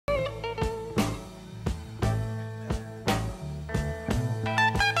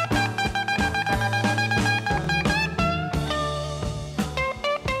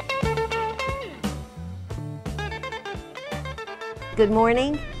Good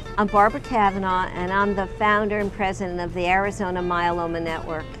morning. I'm Barbara Kavanaugh, and I'm the founder and president of the Arizona Myeloma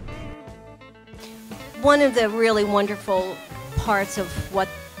Network. One of the really wonderful parts of what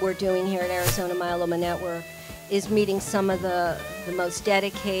we're doing here at Arizona Myeloma Network is meeting some of the most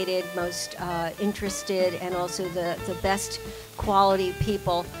dedicated, most interested, and also the best quality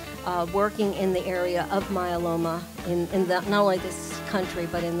people working in the area of myeloma in not only this country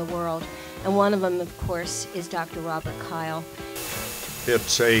but in the world. And one of them, of course, is Dr. Robert Kyle.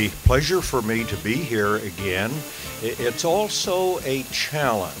 It's a pleasure for me to be here again. It's also a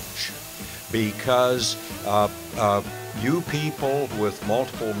challenge because you people with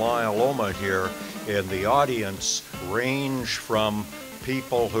multiple myeloma here in the audience range from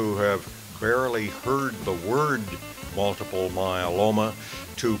people who have barely heard the word multiple myeloma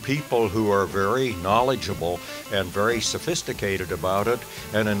to people who are very knowledgeable and very sophisticated about it,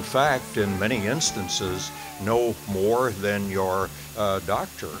 and in fact, in many instances, know more than your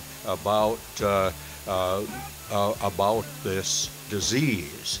doctor about this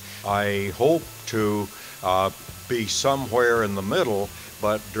disease. I hope to be somewhere in the middle,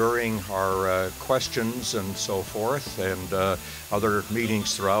 but during our questions and so forth and other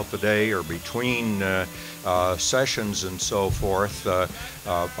meetings throughout the day or between sessions and so forth,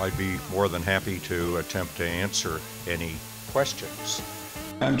 I'd be more than happy to attempt to answer any questions.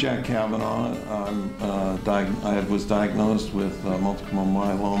 I'm Jack Kavanaugh. I was diagnosed with multiple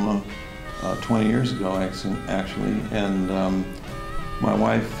myeloma 20 years ago, actually, and my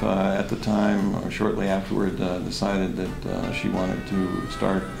wife at the time, or shortly afterward, decided that she wanted to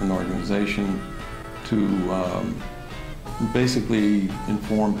start an organization to basically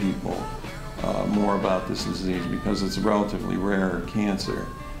inform people more about this disease because it's a relatively rare cancer.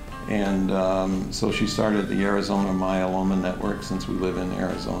 And so she started the Arizona Myeloma Network since we live in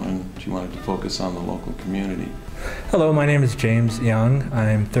Arizona, and she wanted to focus on the local community. Hello, my name is James Young.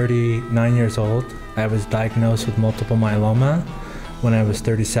 I'm 39 years old. I was diagnosed with multiple myeloma when I was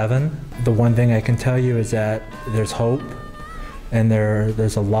 37. The one thing I can tell you is that there's hope, and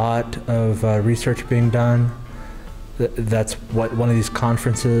there's a lot of research being done. That's what one of these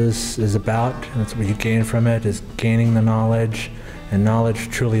conferences is about. That's what you gain from it, is gaining the knowledge, and knowledge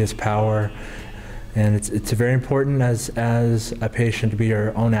truly is power. And it's very important as a patient to be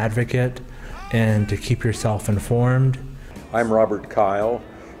your own advocate and to keep yourself informed. I'm Robert Kyle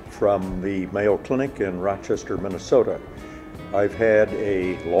from the Mayo Clinic in Rochester, Minnesota. I've had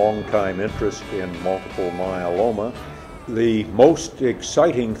a long-time interest in multiple myeloma. The most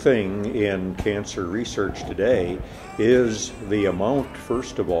exciting thing in cancer research today is the amount,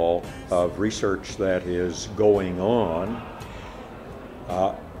 first of all, of research that is going on.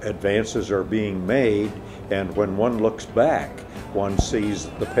 Advances are being made, and when one looks back, one sees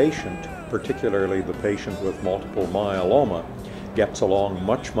the patient, particularly the patient with multiple myeloma, gets along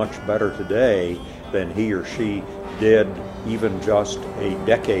much, much better today than he or she did even just a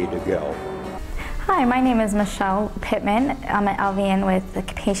decade ago. Hi, my name is Michelle Pittman. I'm an LVN with the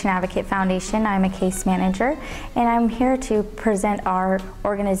Patient Advocate Foundation. I'm a case manager, and I'm here to present our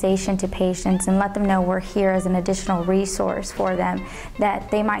organization to patients and let them know we're here as an additional resource for them that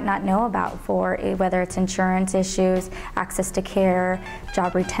they might not know about, for whether it's insurance issues, access to care,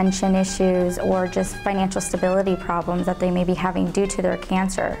 job retention issues, or just financial stability problems that they may be having due to their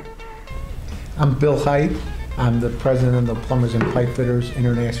cancer. I'm Bill Height. I'm the president of the Plumbers and Pipe Fitters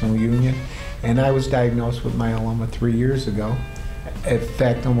International Union, and I was diagnosed with myeloma 3 years ago. In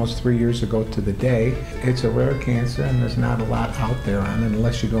fact, almost 3 years ago to the day. It's a rare cancer, and there's not a lot out there on it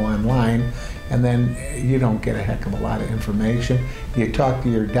unless you go online, and then you don't get a heck of a lot of information. You talk to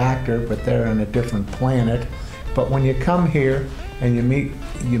your doctor, but they're on a different planet. But when you come here and you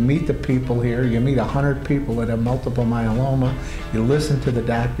meet the people here, you meet 100 people that have multiple myeloma, you listen to the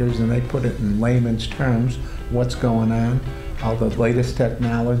doctors and they put it in layman's terms, what's going on, all the latest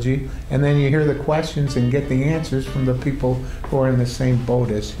technology, and then you hear the questions and get the answers from the people who are in the same boat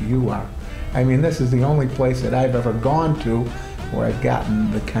as you are. I mean, this is the only place that I've ever gone to where I've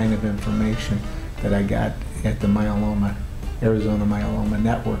gotten the kind of information that I got at the Arizona Myeloma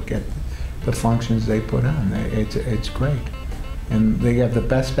Network, at the functions they put on. It's great. And they have the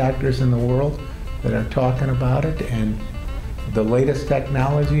best doctors in the world that are talking about it, and the latest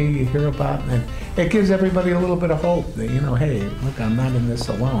technology you hear about, and it gives everybody a little bit of hope that, hey, look, I'm not in this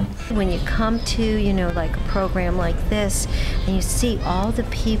alone. When you come to, like a program like this, and you see all the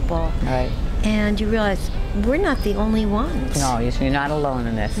people, right, and you realize we're not the only ones. No, you're not alone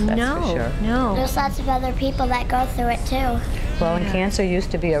in this, that's for sure. No. There's lots of other people that go through it too. Well, and cancer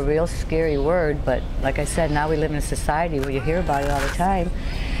used to be a real scary word, but like I said, now we live in a society where you hear about it all the time,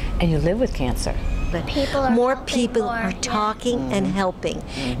 and you live with cancer. that People are more helping people more, are yeah. talking and helping.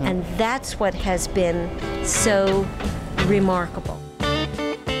 And that's what has been so remarkable.